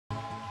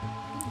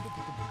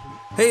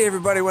Hey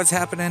everybody, what's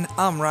happening?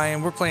 I'm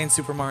Ryan. We're playing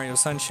Super Mario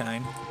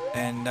Sunshine,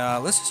 and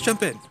let's just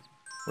jump in.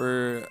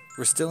 We're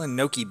still in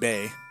Noki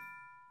Bay,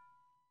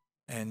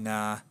 and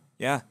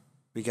yeah,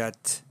 we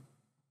got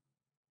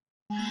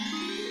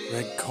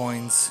red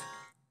coins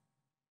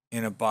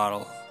in a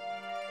bottle.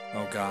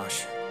 Oh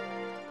gosh,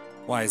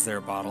 why is there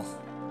a bottle?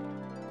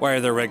 Why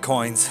are there red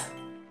coins?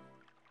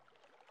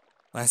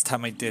 Last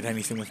time I did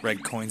anything with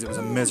red coins, it was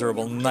a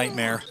miserable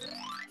nightmare.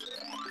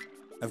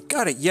 I've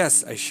got it.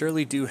 Yes, I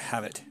surely do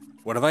have it.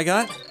 What have I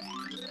got?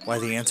 Why,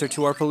 the answer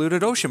to our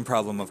polluted ocean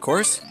problem, of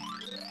course.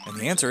 And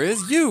the answer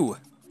is you!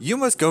 You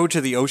must go to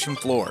the ocean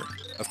floor.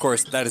 Of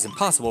course, that is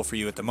impossible for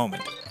you at the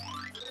moment.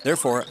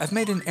 Therefore, I've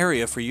made an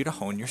area for you to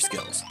hone your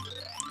skills.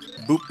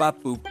 Boop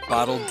bop boop,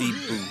 bottle dee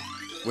boo.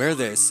 Wear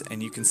this,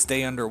 and you can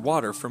stay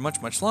underwater for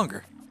much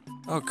longer.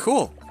 Oh,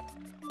 cool!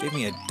 Gave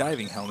me a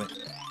diving helmet.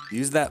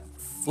 Use that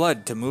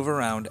Fludd to move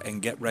around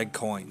and get red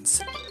coins.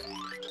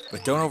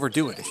 But don't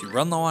overdo it. If you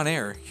run low on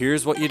air,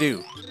 here's what you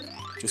do.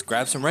 Just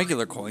grab some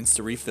regular coins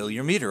to refill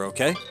your meter,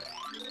 okay?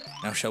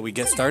 Now shall we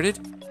get started?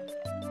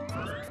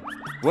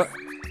 What?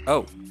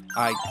 Oh,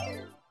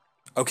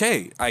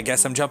 okay, I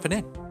guess I'm jumping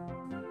in.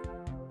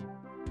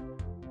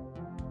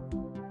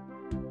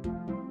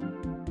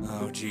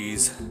 Oh,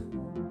 geez.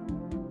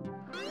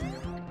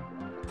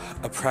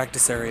 A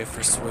practice area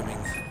for swimming.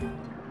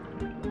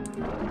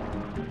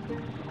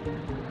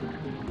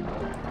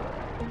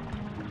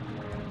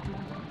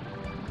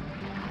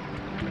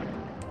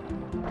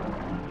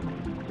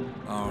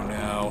 Oh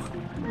no.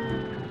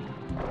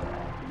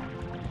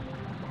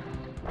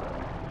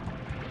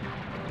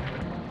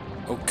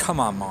 Oh, come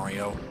on,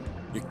 Mario.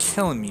 You're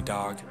killing me,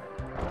 dog.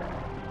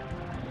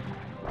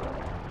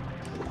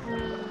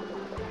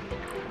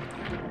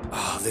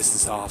 Oh, this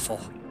is awful.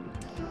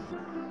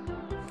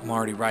 I'm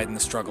already riding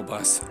the struggle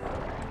bus.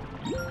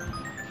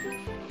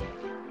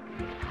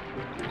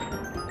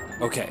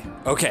 Okay,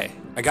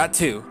 I got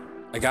two.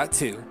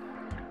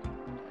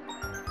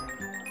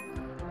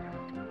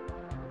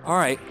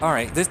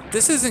 Alright.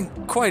 This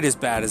isn't quite as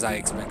bad as I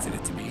expected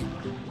it to be.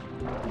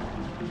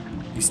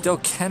 You still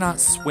cannot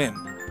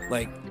swim.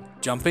 Like,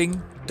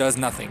 jumping does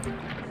nothing.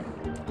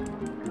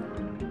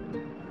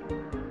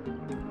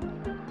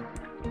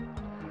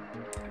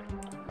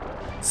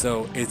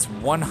 So it's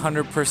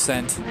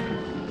 100%.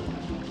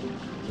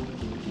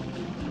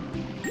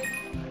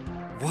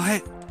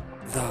 What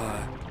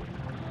the?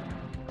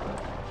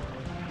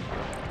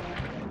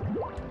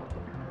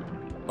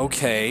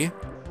 Okay.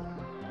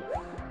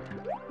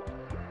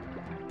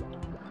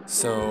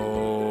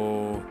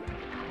 So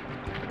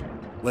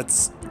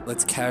let's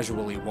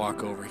casually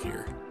walk over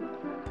here.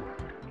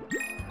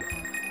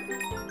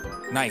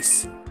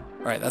 Nice.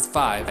 All right, that's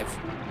 5.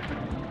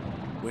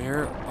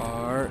 Where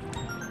are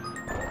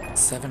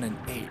 7 and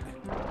 8?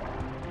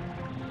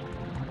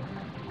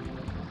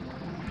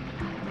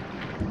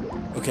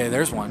 Okay,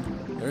 there's one.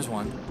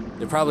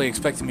 They're probably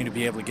expecting me to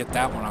be able to get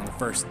that one on the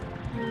first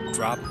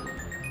drop.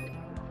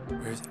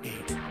 Where's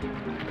 8?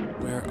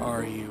 Where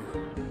are you?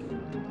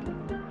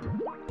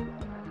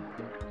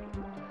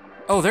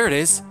 Oh, there it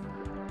is.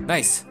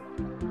 Nice.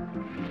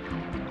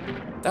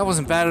 That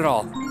wasn't bad at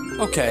all.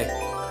 Okay.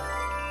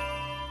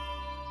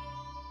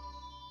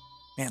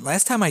 Man,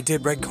 last time I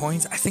did red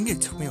coins, I think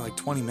it took me like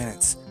 20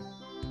 minutes.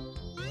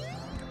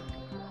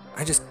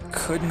 I just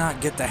could not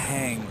get the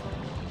hang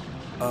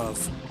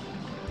of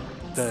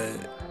the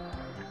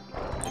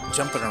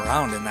jumping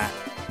around on that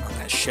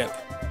ship.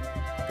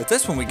 But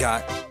this one we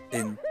got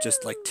in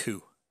just like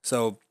 2.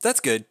 So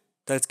that's good.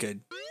 All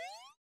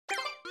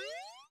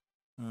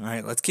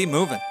right, let's keep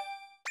moving.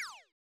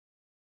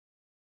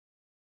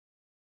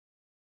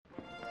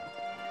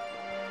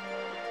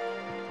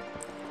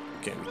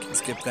 Okay, we can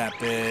skip that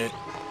bit.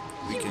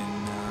 We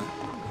can,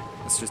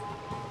 let's just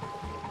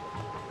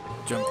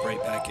jump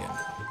right back in.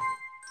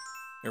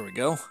 There we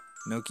go.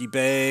 Noki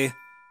Bay,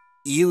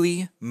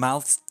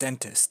 Eely-Mouth's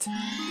dentist.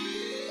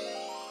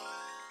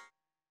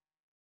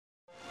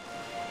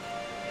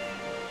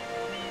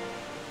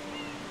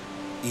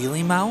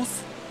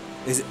 Eely-Mouth?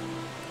 Is it?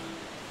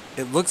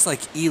 It looks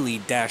like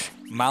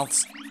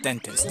Eely-Mouth's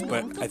dentist,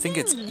 but I think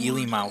it's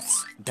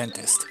Eely-Mouth's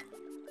dentist.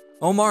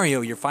 Oh,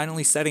 Mario, you're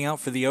finally setting out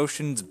for the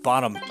ocean's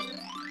bottom.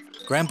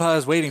 Grandpa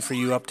is waiting for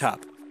you up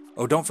top.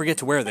 Oh, don't forget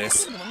to wear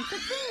this.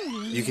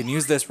 You can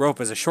use this rope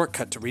as a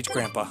shortcut to reach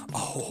Grandpa.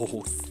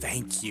 Oh,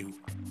 thank you.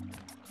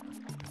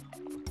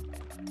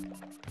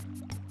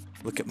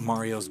 Look at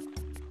Mario's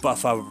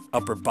buff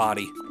upper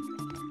body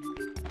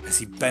as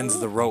he bends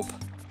the rope.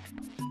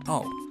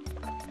 Oh.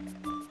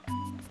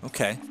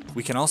 Okay.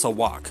 We can also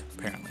walk,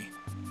 apparently.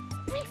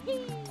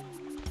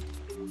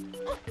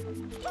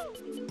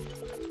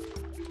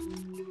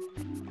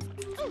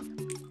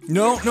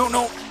 No.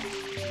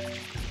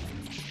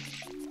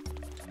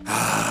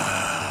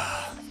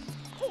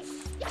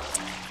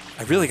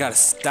 I really gotta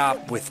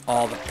stop with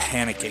all the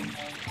panicking.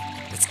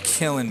 It's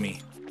killing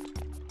me.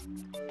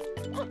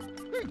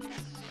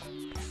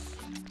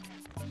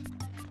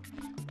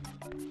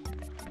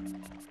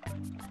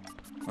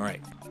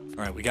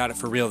 Alright, we got it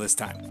for real this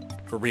time.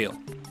 For real.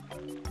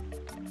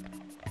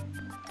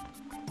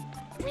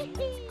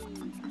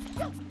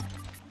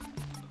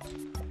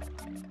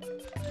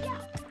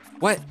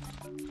 What?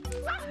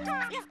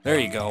 There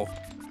you go.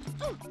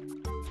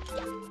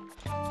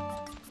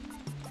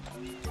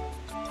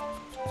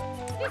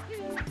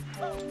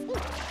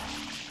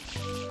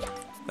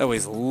 That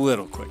way's a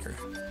little quicker.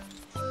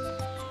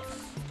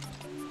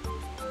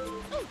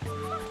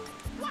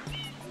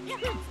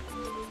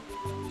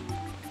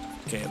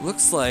 Okay, it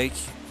looks like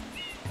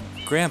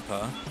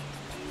Grandpa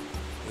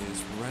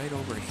is right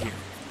over here.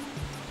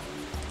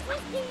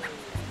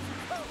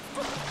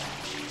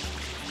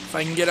 If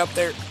I can get up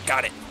there,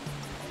 got it.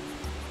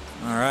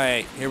 All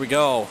right, here we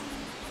go.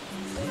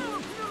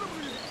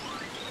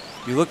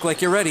 You look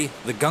like you're ready.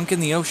 The gunk in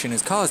the ocean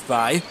is caused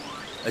by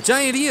a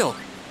giant eel.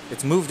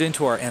 It's moved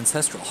into our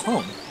ancestral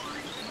home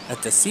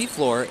at the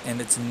seafloor,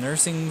 and it's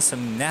nursing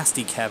some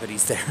nasty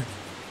cavities there.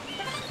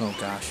 Oh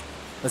gosh.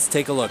 Let's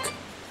take a look.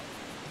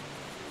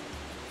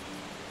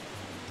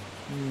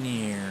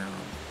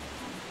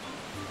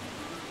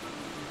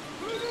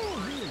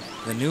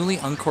 The newly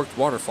uncorked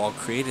waterfall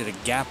created a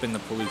gap in the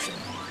pollution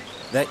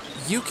that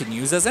you can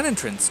use as an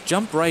entrance.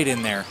 Jump right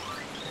in there.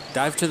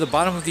 Dive to the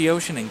bottom of the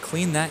ocean and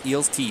clean that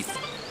eel's teeth.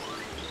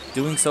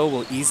 Doing so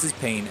will ease his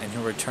pain, and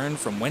he'll return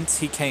from whence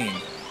he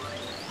came.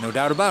 No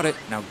doubt about it.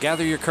 Now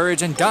gather your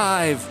courage and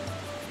dive!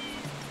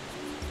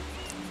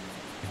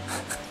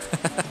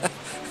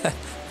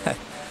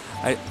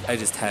 I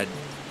just had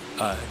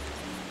a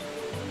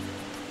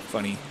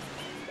funny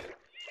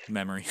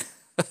memory.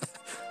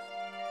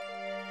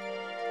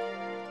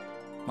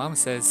 Mom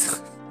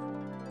says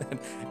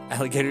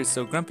alligators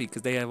so grumpy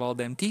because they have all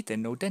them teeth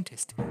and no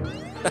dentist.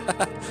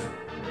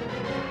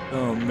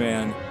 Oh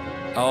man.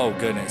 Oh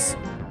goodness.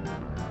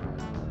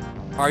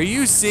 Are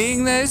you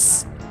seeing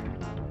this?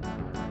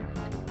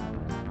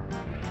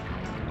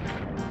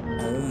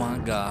 Oh my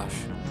gosh.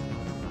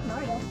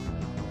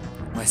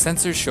 My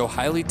sensors show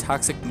highly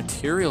toxic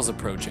materials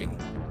approaching.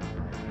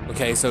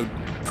 Okay, so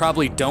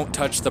probably don't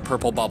touch the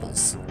purple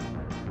bubbles.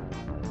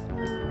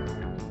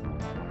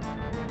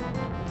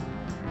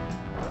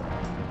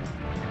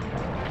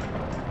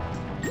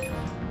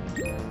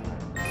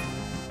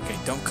 Okay,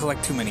 don't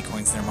collect too many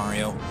coins there,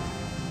 Mario.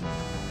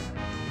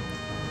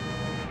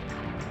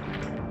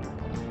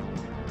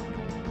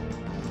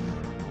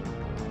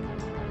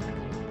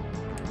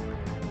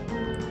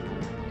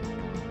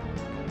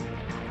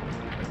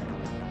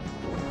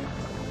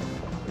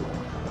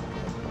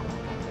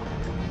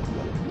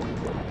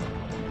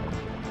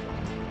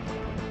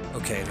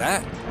 Okay,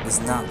 that is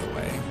not the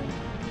way.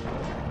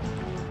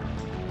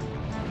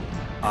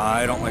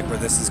 I don't like where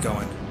this is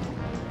going.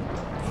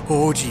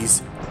 Oh,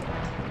 jeez.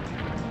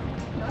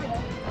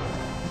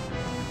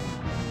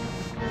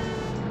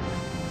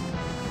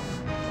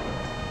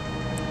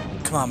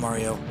 Come on,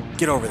 Mario.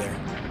 Get over there.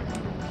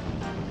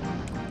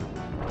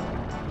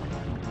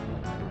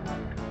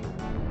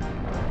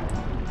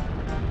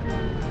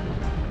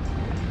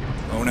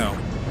 Oh, no.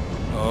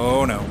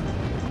 Oh, no.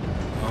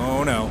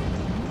 Oh, no.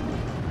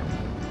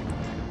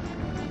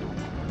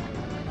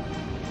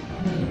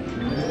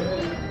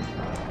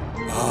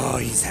 Oh,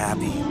 he's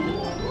happy.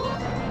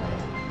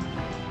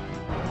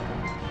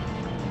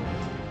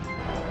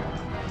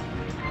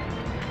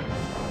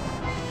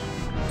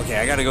 Okay,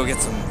 I gotta go get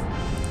some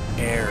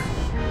air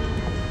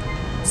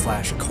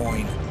 /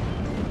 coin.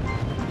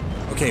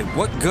 Okay,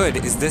 what good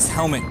is this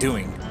helmet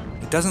doing?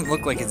 It doesn't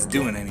look like it's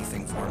doing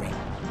anything for me.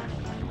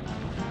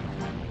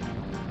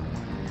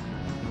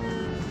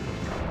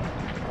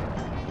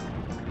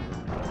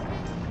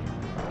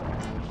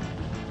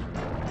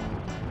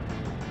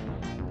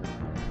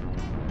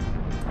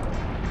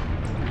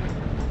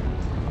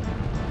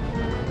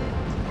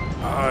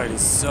 Oh, it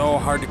is so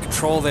hard to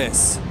control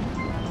this.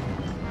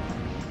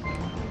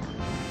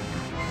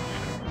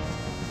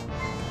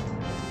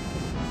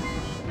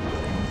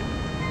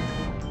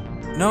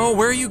 No,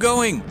 where are you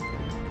going?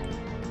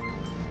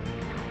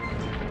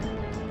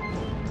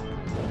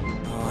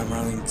 Oh, I'm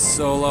running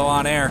so low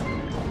on air.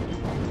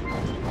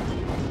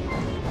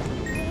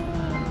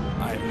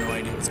 I have no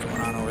idea what's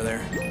going on over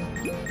there.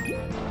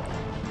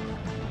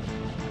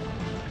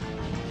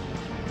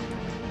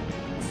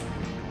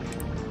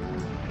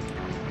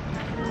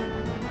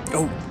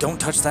 Oh, don't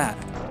touch that.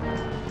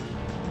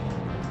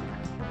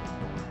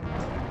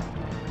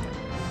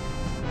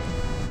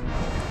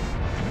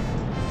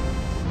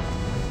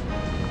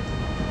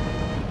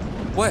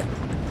 What?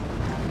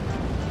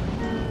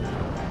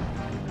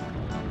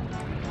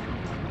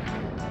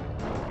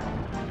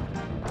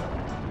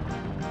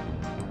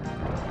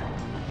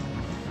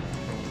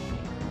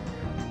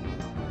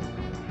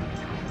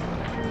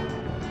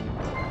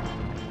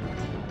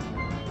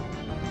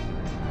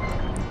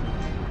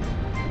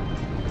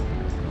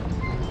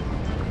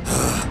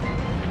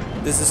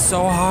 This is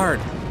so hard.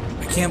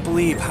 I can't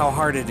believe how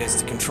hard it is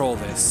to control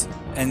this.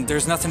 And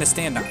there's nothing to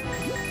stand on.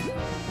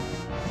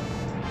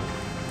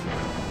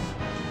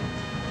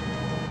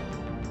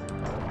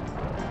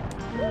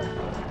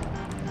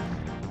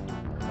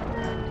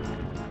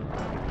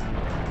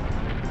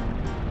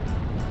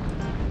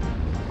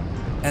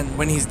 And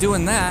when he's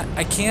doing that,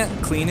 I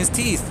can't clean his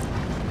teeth.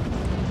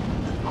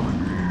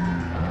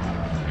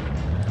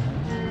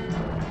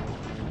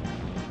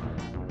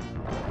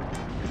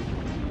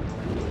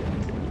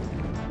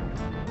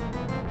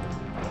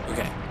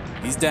 Okay,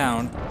 he's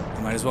down.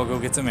 I might as well go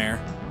get some air.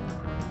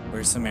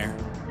 Where's some air?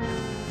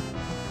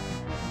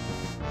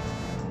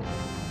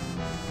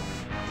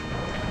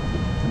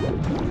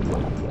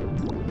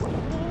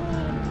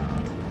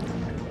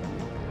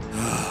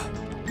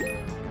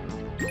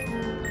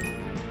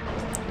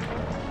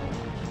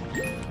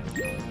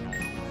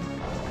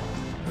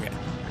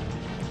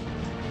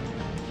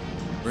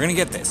 We're gonna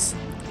get this.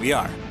 We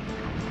are.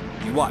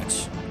 You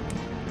watch.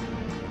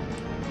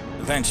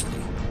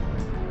 Eventually.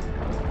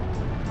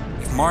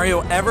 If Mario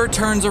ever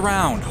turns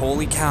around,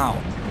 holy cow.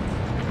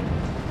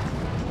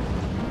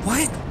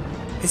 What?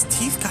 His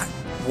teeth got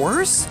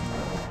worse?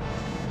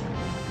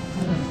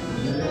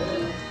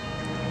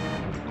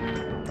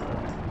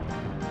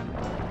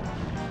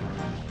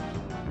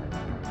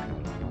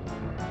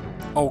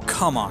 Oh,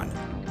 come on.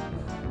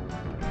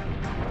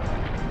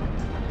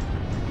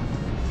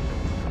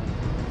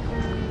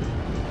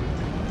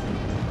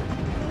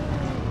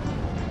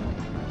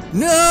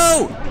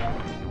 No!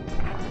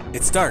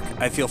 It's dark.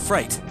 I feel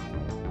fright.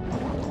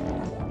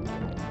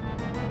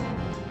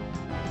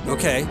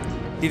 Okay.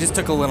 He just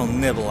took a little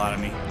nibble out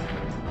of me.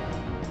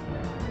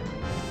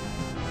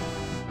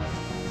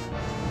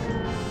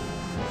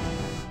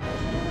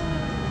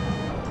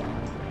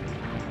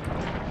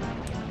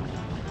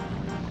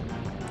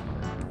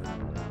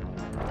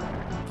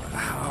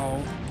 How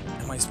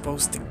am I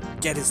supposed to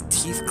get his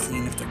teeth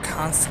clean if they're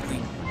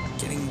constantly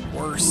getting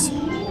worse?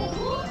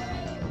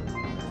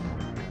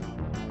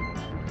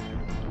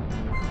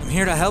 I'm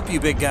here to help you,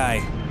 big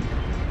guy.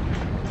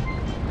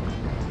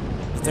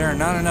 But there are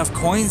not enough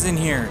coins in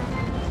here.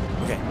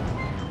 Okay.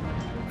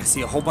 I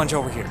see a whole bunch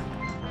over here.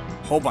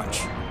 Whole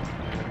bunch.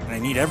 And I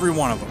need every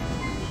one of them.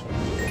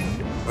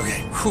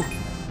 Okay. Whew.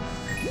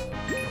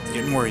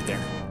 Getting worried there.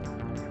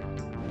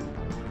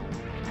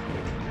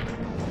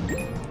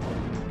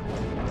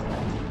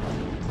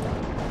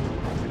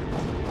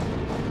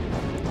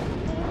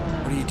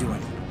 What are you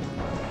doing?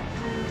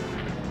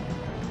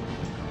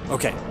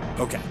 Okay.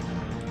 Okay.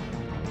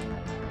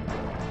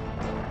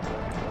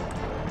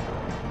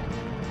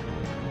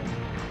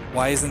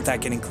 Why isn't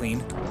that getting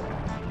clean?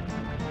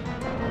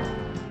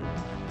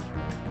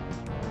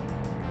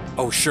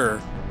 Oh, sure.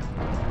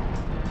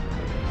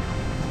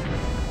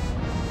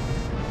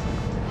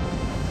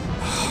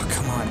 Oh,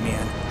 come on,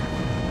 man.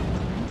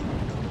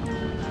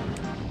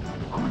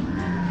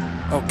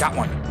 Oh, got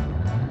one.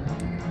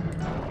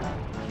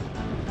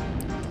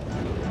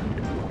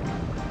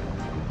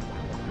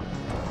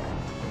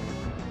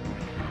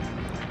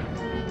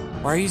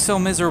 Why are you so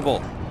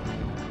miserable?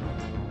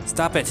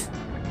 Stop it.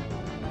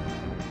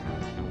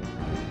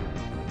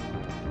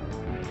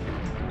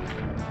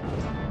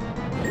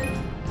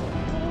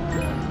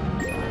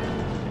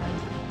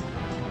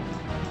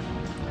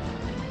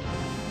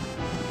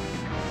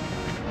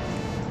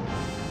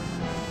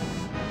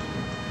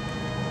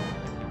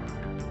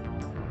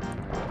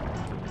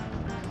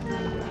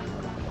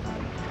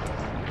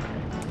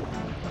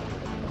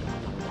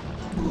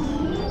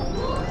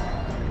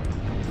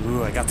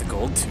 Ooh, I got the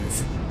gold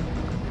tooth.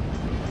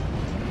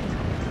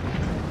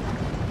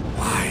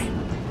 Why?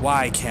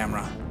 Why,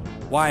 camera?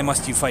 Why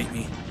must you fight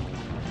me?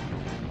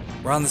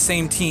 We're on the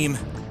same team.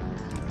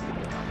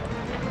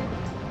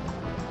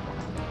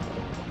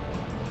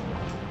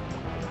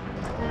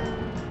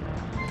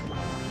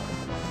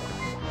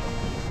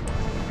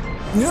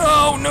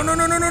 No! No, no,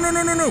 no, no, no, no,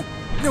 no, no, no!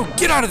 No,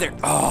 get out of there!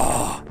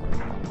 Oh!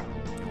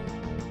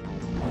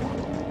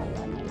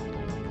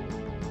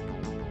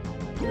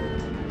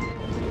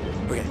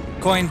 Okay,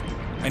 coin.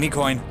 I need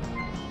coin.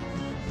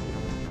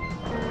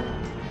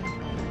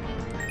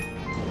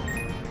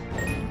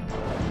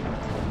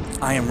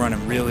 I am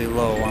running really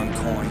low on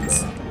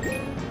coins.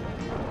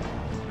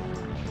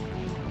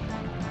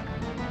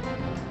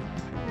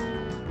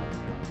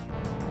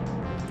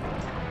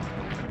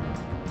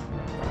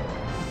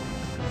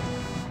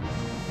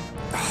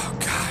 Oh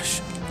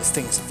gosh, this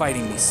thing is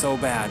fighting me so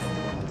bad.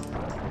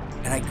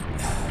 And I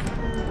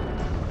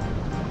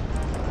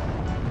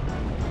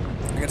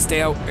gotta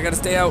stay out. I gotta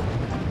stay out.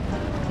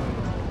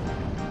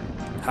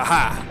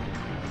 Haha.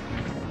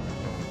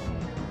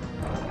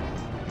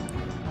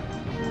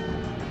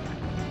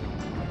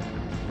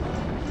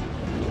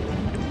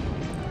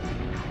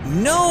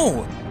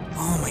 No!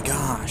 Oh my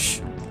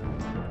gosh.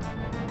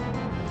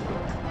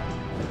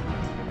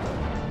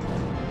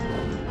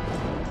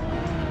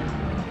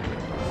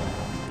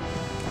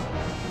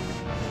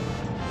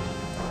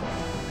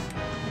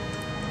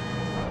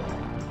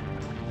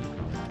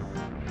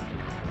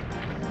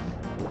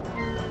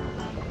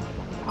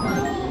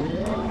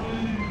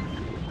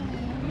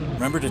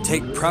 Remember to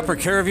take proper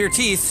care of your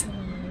teeth.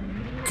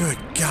 Good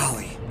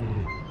golly.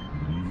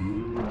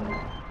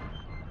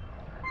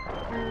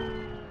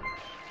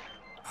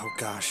 Oh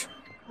gosh.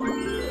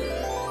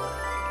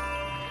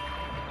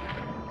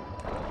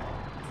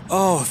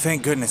 Oh,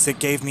 thank goodness it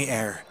gave me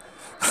air.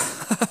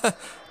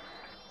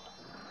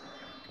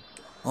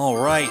 All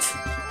right,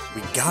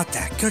 we got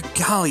that. Good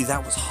golly,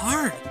 that was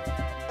hard.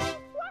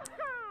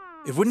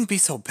 It wouldn't be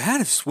so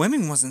bad if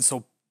swimming wasn't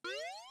so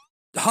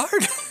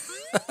hard.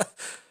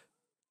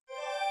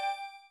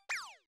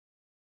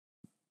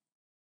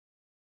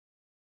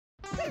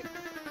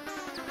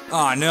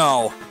 Oh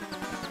no.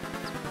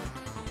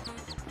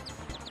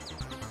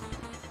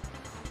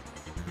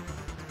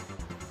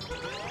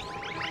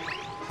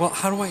 Well,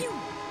 how do I...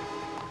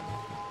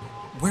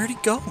 Where'd he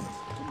go?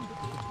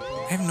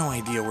 I have no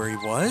idea where he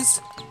was.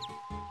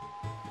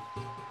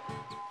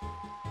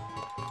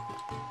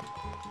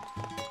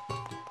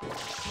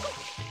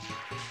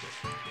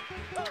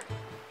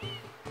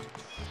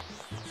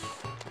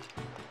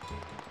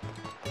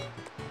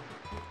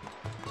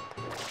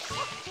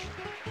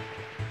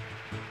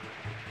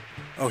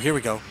 Oh, here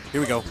we go.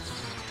 Here we go.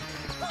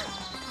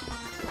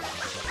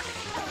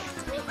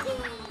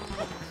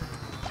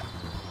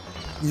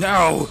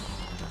 No!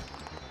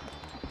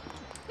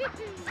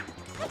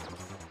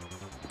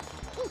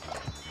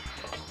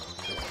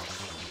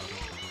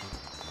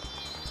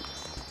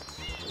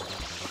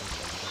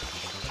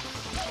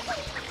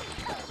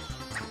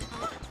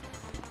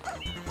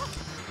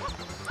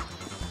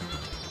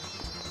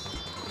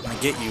 I'm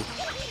gonna get you.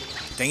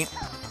 Dang it.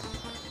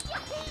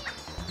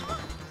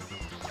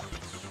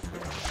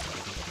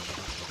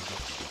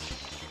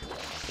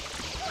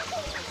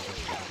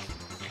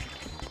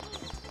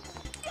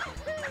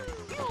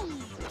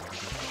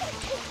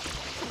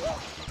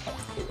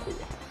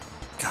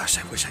 Gosh,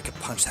 I wish I could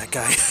punch that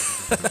guy.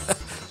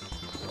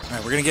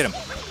 Alright, we're gonna get him.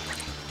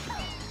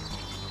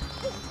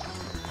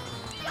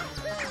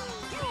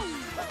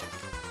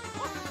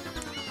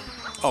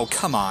 Oh,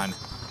 come on.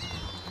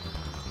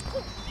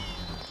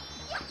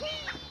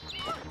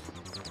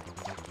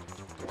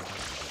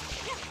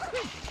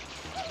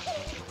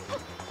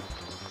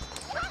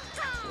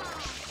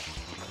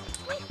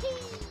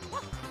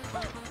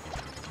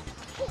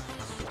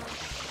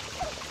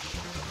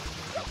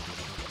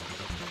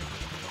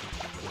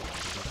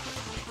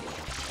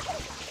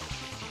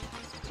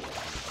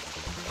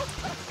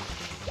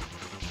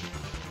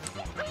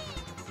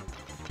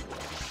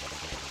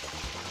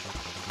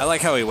 I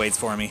like how he waits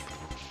for me.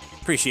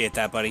 Appreciate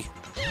that, buddy.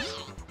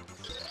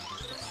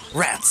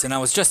 Rats, and I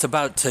was just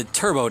about to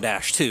turbo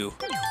dash too.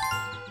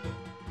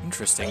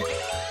 Interesting.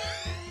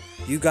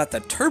 You got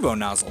the turbo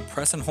nozzle.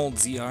 Press and hold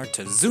ZR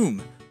to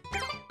zoom.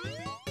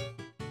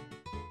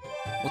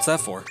 What's that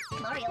for?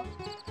 Mario.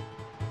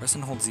 Press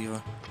and hold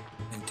ZR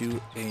and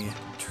do a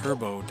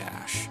turbo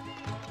dash.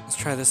 Let's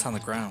try this on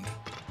the ground.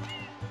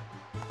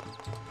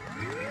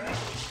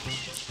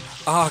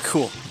 Ah,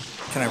 cool.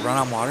 Can I run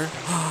on water?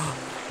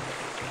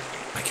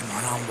 I can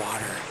run on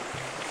water.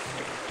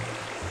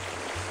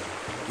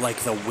 Like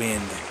the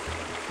wind.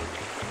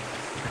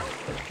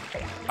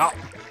 Oh!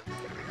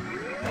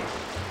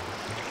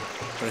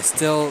 But I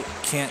still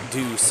can't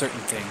do certain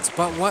things.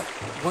 But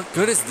what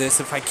good is this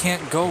if I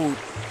can't go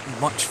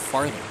much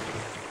farther?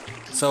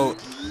 So,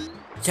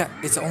 yeah,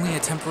 it's only a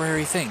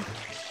temporary thing.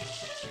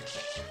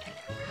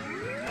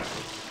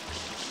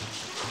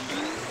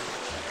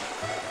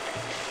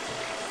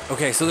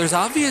 Okay, so there's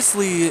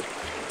obviously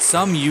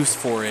some use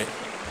for it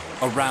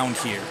around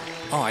here.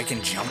 Oh, I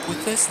can jump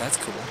with this? That's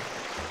cool.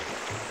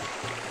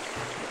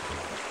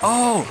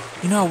 Oh,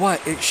 you know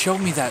what? It showed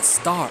me that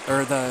star,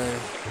 or the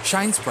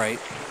shine sprite.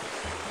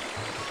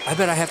 I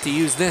bet I have to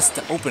use this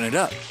to open it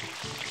up.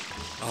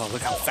 Oh,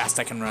 look how fast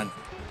I can run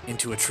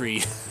into a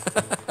tree.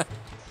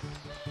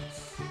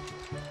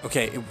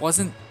 Okay, it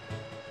wasn't...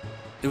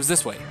 It was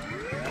this way.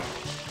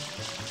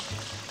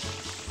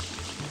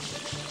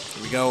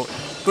 Here we go.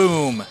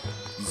 Boom.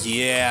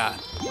 Yeah.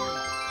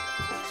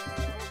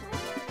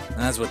 And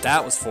that's what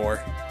that was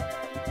for.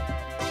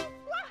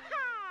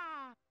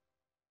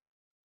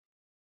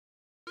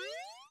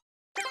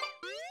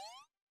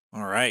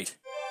 Alright.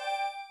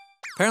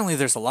 Apparently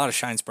there's a lot of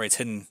shine sprites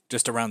hidden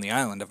just around the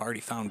island. I've already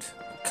found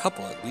a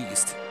couple at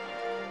least.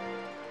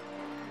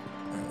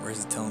 Alright,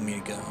 where's it telling me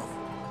to go?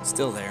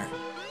 Still there.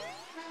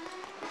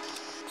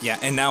 Yeah,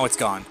 and now it's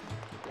gone.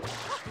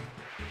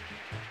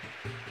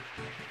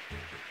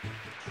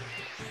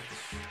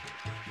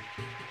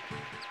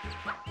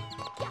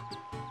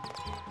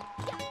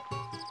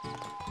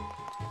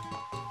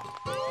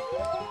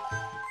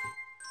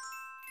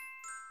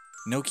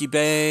 Noki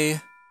Bay.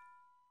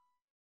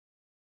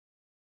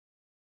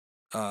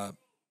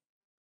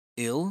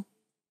 Il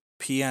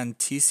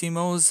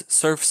Piantissimos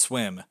Surf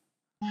Swim.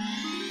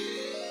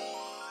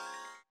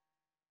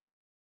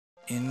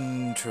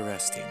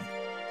 Interesting.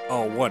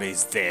 Oh, what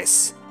is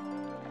this?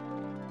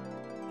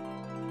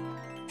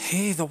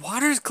 Hey, the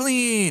water's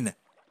clean!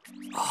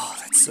 Oh,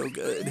 that's so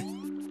good.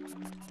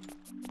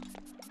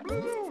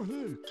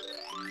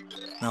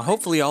 Now,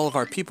 hopefully all of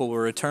our people will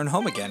return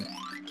home again.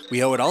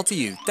 We owe it all to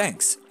you.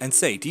 Thanks. And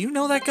say, do you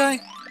know that guy?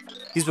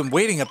 He's been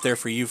waiting up there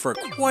for you for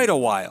quite a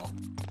while.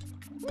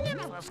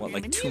 What,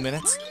 like 2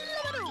 minutes?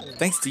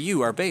 Thanks to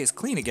you, our bay is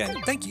clean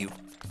again. Thank you.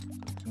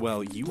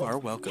 Well, you are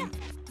welcome.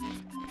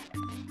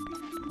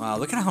 Wow,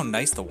 look at how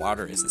nice the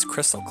water is. It's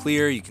crystal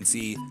clear. You can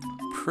see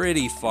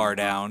pretty far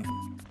down.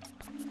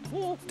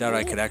 Doubt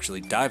I could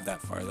actually dive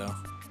that far, though.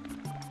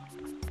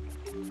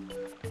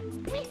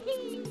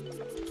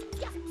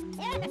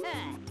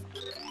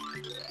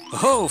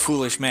 Oh,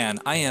 foolish man.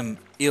 I am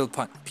Il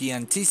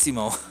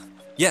Piantissimo.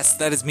 Yes,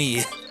 that is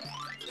me.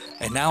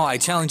 And now I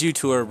challenge you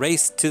to a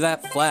race to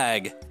that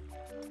flag.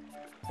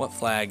 What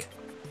flag?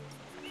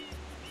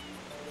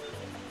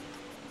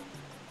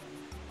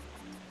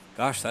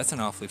 Gosh, that's an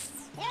awfully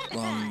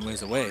long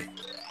ways away.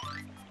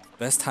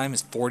 Best time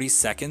is 40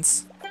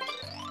 seconds.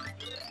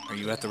 Are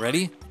you at the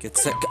ready? Get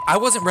set. I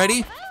wasn't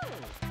ready.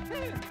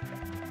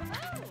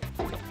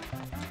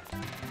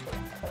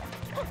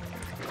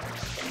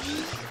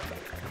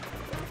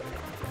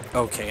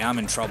 Okay, I'm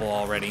in trouble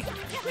already.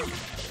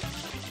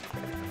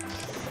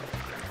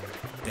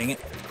 Dang it.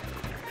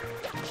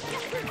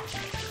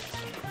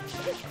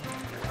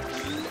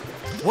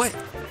 What?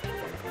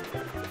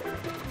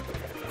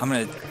 I'm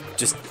gonna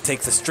just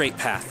take the straight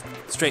path.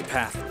 Straight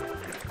path.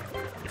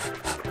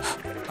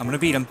 I'm gonna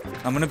beat him.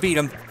 I'm gonna beat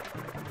him.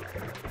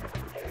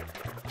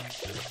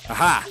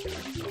 Aha!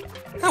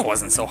 That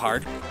wasn't so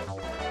hard.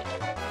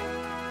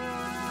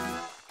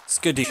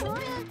 Skadoosh.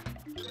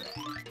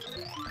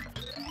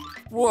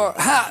 Whoa,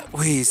 ha!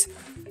 Wheeze.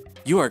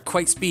 You are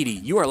quite speedy.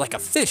 You are like a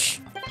fish.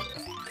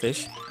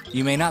 Fish?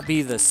 You may not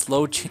be the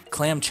slow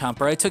clam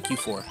chomper I took you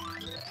for.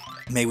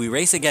 May we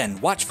race again.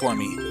 Watch for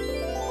me.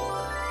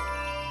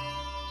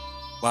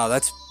 Wow,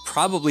 that's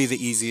probably the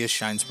easiest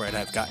shine sprite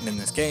I've gotten in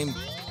this game.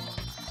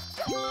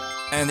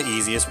 And the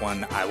easiest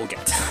one I will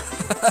get.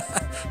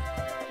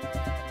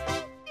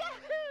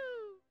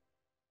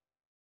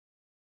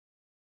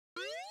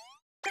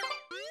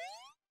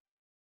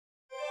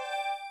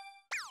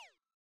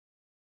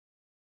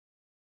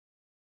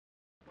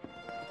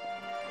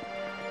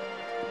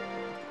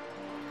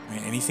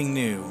 Alright, anything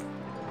new?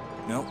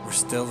 Nope, we're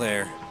still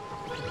there.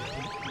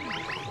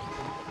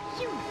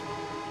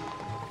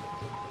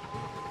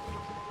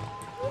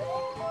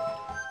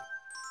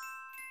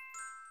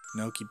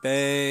 Noki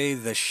Bay,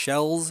 the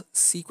shell's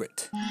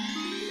secret.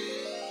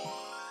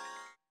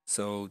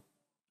 So,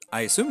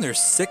 I assume there's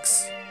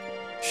 6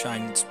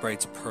 shine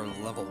sprites per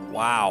level.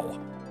 Wow.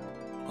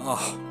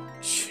 Oh,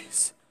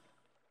 jeez.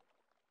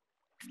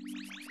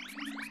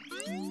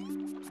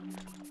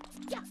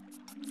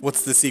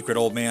 What's the secret,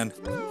 old man?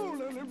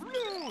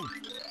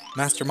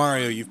 Master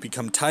Mario, you've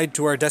become tied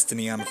to our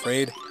destiny, I'm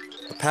afraid.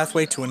 A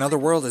pathway to another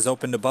world is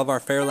opened above our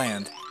fair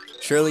land.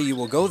 Surely you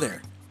will go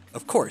there.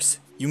 Of course,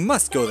 you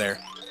must go there.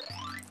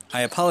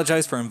 I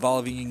apologize for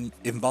involving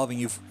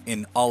you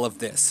in all of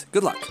this.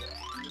 Good luck.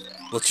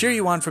 We'll cheer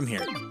you on from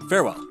here.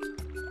 Farewell.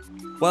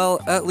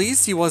 Well, at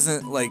least he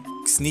wasn't, like,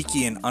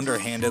 sneaky and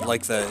underhanded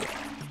like the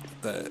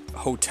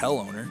hotel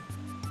owner.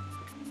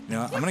 You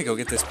know what? I'm gonna go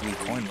get this blue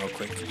coin real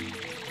quick.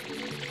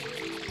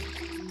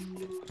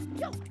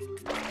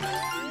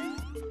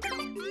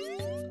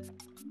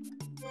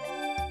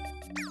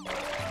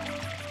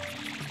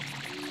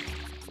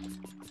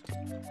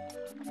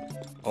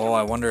 Oh,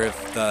 I wonder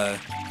if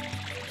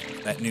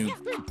that new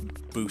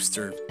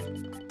booster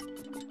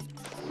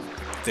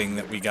thing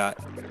that we got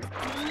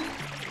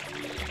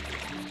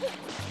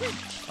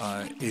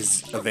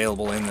is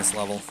available in this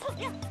level.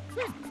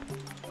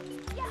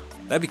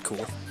 That'd be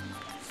cool.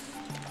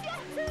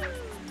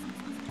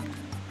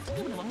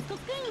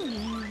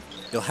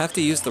 You'll have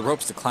to use the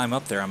ropes to climb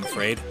up there, I'm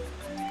afraid.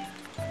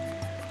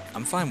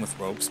 I'm fine with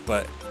ropes,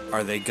 but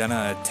are they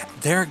gonna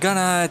they're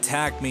gonna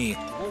attack me.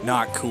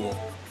 Not cool.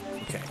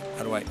 Okay,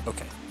 how do I...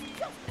 Okay.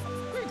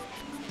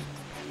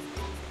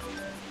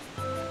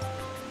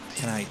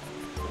 Can I...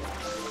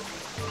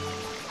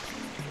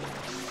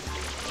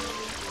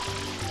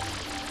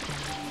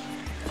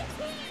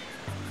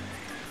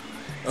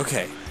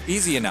 Okay,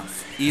 easy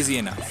enough. Easy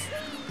enough.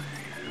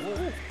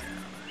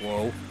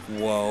 Whoa,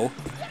 whoa.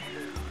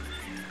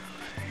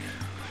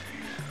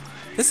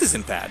 This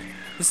isn't bad.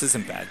 This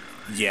isn't bad.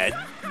 Yet.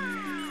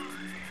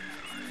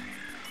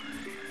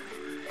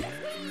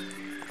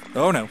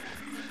 Oh no.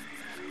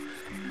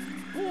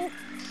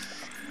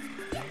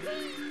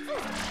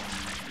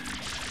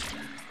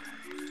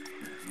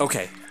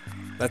 Okay,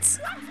 that's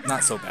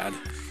not so bad.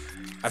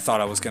 I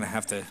thought I was gonna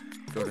have to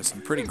go to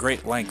some pretty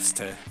great lengths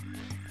to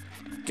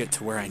get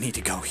to where I need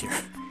to go here.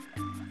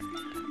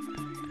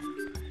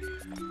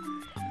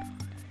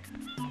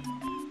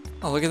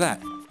 Oh, look at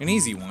that. An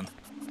easy one.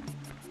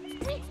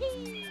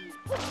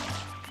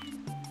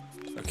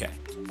 Okay.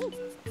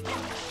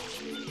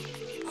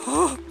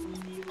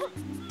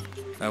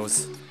 That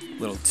was a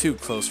little too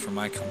close for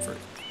my comfort.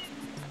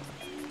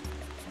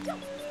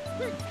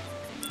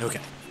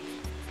 Okay.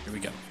 Here we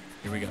go.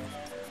 Here we go.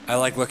 I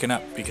like looking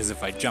up because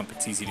if I jump,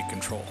 it's easy to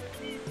control.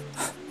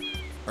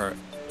 Or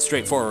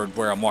straightforward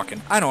where I'm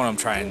walking. I know what I'm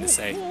trying to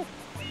say.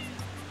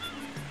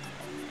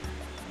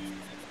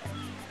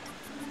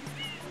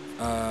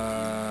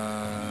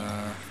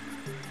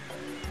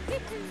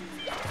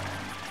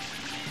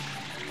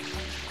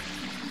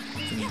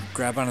 Can you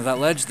grab onto that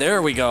ledge?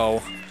 There we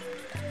go.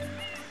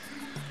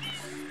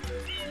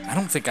 I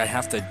don't think I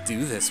have to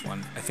do this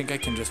one. I think I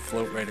can just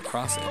float right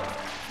across it.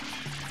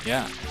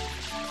 Yeah.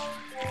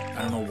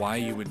 I don't know why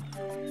you would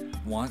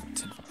want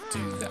to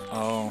do that.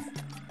 Oh,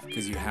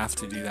 because you have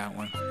to do that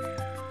one.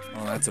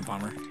 Oh, that's a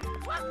bummer.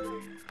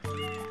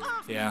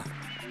 Yeah.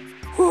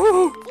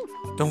 Woo!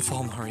 Don't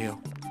fall,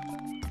 Mario.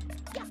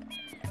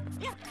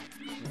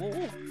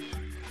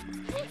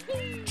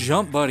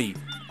 Jump, buddy.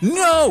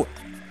 No!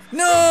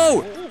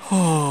 No!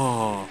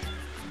 Oh.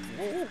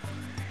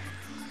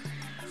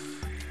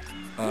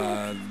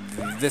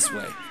 This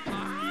way.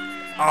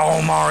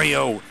 Oh,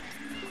 Mario!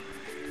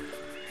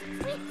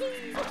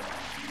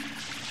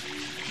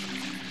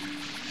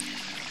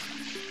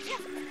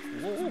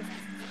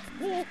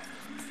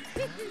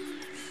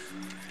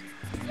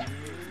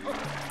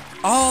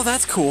 Oh,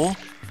 that's cool.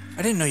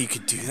 I didn't know you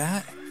could do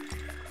that.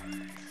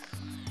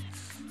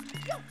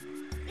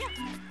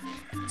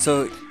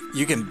 So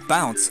you can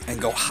bounce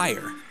and go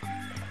higher.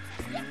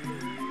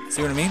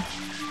 See what I mean?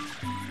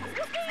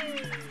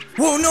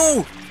 Whoa,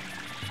 no!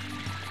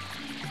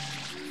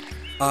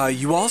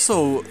 You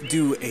also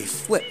do a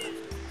flip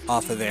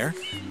off of there,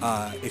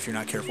 if you're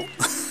not careful.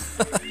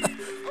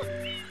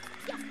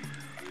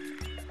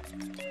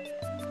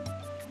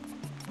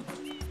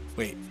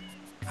 Wait,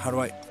 how do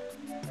I...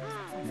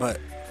 But,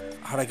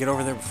 how'd I get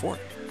over there before?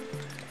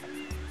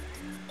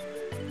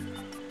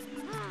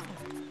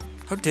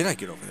 How did I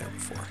get over there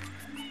before?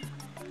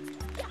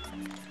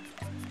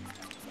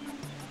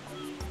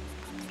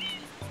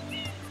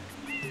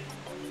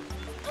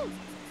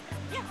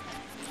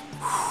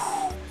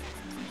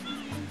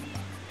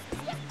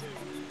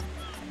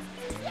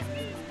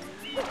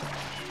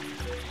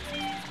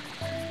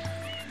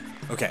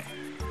 Okay,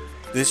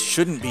 this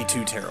shouldn't be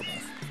too terrible.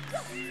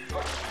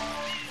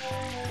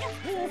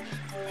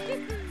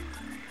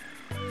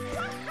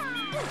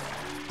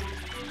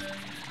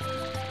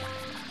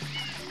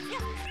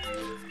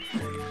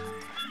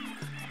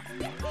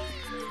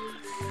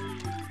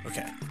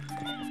 Okay,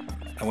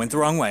 I went the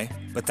wrong way,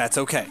 but that's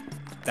okay.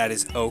 That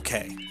is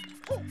okay.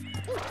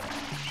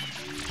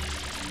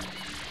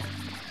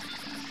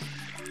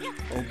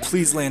 Oh,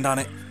 please land on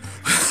it.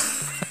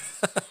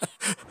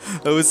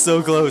 That was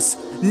so close.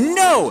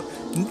 No!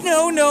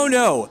 No, no,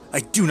 no!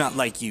 I do not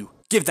like you.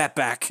 Give that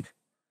back.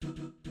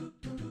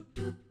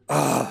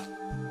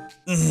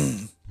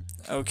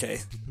 Okay,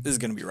 this is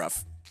gonna be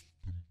rough.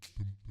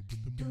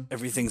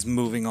 Everything's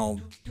moving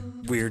all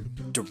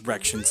weird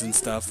directions and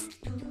stuff.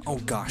 Oh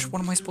gosh,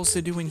 what am I supposed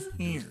to do in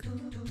here?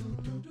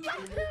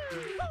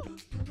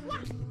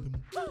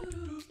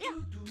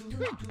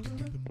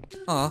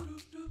 Aw,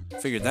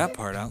 figured that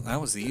part out. That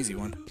was the easy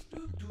one.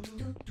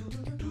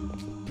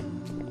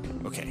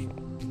 Okay,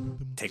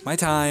 take my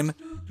time,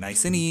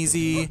 nice and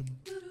easy.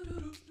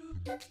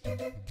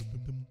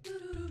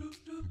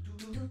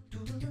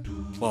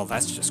 Well,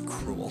 that's just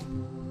cruel.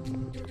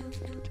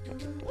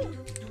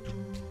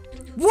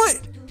 What?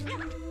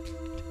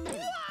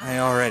 I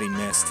already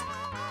missed.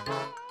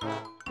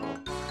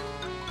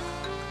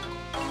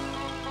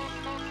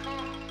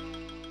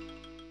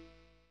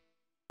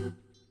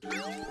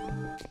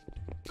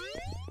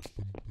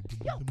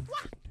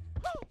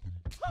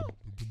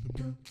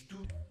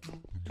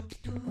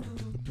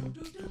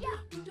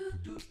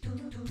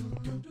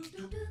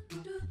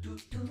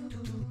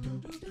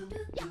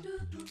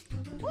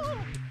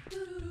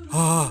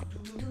 Oh,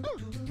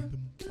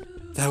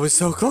 that was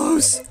so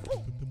close.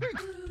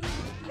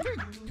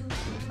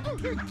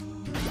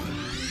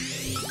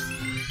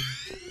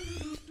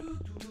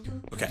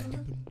 Okay.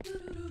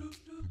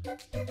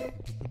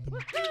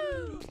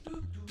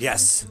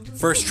 Yes,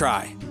 first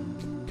try.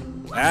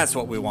 That's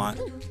what we want.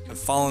 I've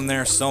fallen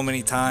there so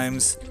many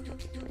times.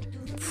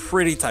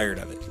 Pretty tired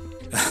of it.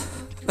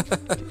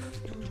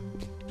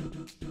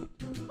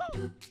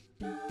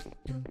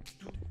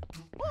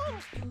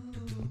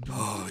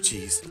 Oh,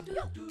 jeez.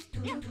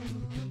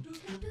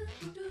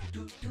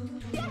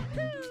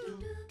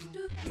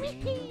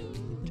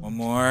 One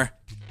more.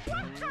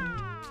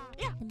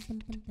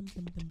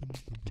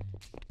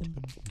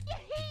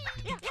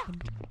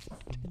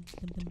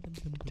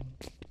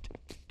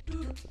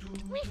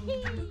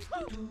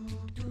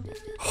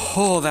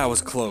 Oh, that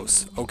was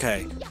close.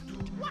 Okay.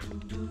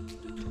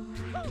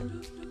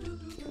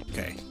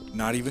 Okay,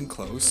 not even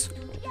close.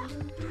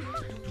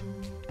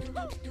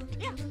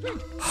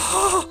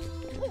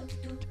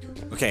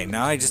 Okay,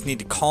 now I just need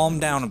to calm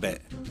down a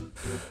bit.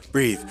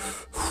 Breathe.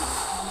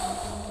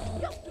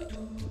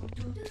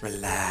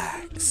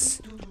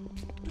 Relax.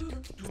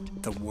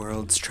 Let the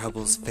world's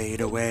troubles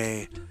fade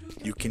away.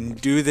 You can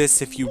do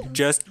this if you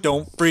just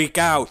don't freak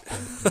out.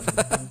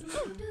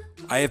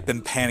 I have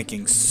been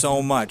panicking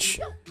so much.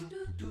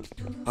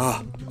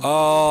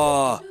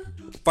 Oh,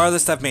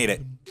 farthest I've made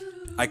it.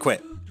 I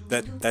quit.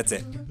 That's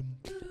it.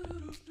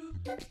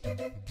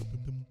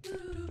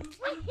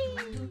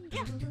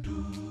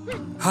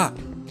 Ha!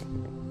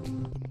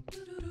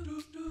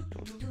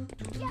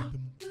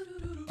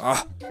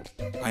 Ah,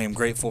 I am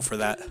grateful for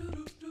that.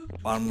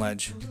 Bottom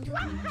ledge.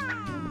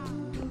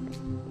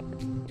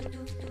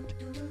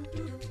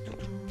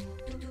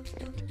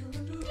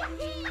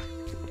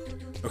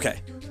 Okay.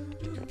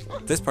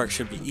 This part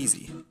should be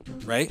easy,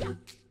 right?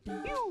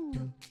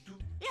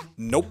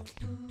 Nope.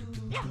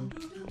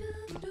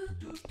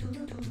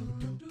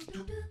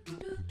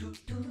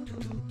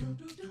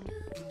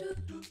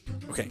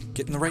 Okay,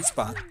 get in the right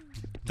spot.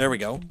 There we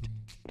go.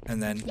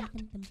 And then...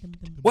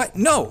 What?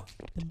 No!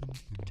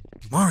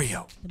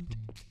 Mario!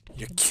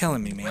 You're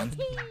killing me, man.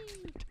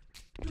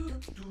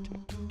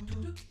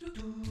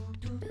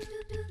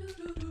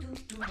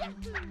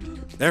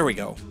 There we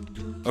go.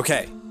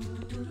 Okay.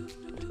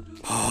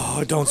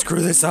 Oh, don't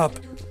screw this up.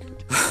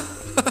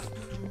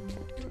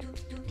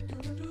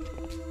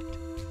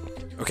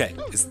 Okay,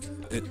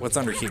 what's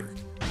under here?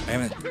 I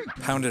haven't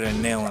pounded a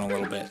nail in a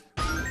little bit.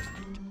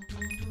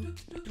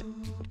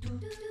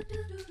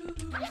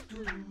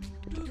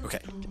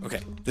 Okay,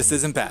 this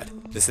isn't bad.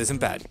 This isn't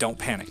bad. Don't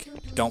panic.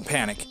 Don't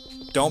panic.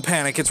 Don't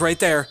panic, it's right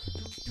there.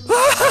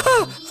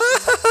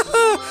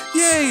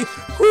 Yay!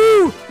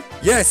 Woo!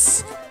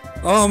 Yes!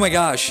 Oh my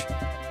gosh.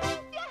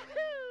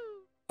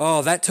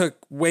 Oh, that took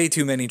way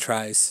too many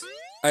tries.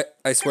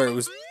 I swear it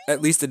was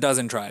at least a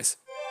dozen tries.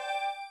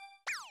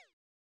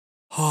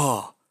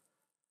 Oh.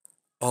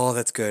 Oh,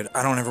 that's good.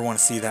 I don't ever want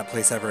to see that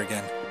place ever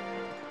again.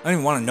 I don't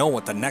even want to know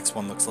what the next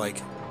one looks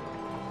like.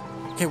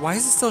 Okay, why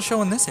is it still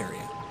showing this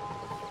area?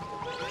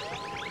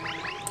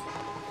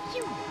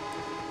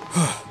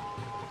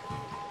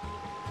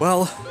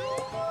 Well,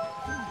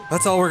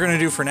 that's all we're gonna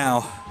do for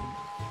now.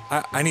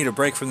 I need a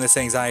break from this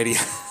anxiety.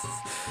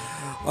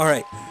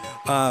 Alright,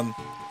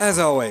 as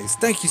always,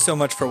 thank you so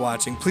much for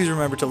watching. Please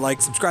remember to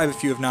like, subscribe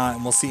if you have not,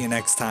 and we'll see you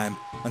next time.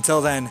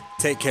 Until then,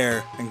 take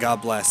care, and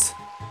God bless.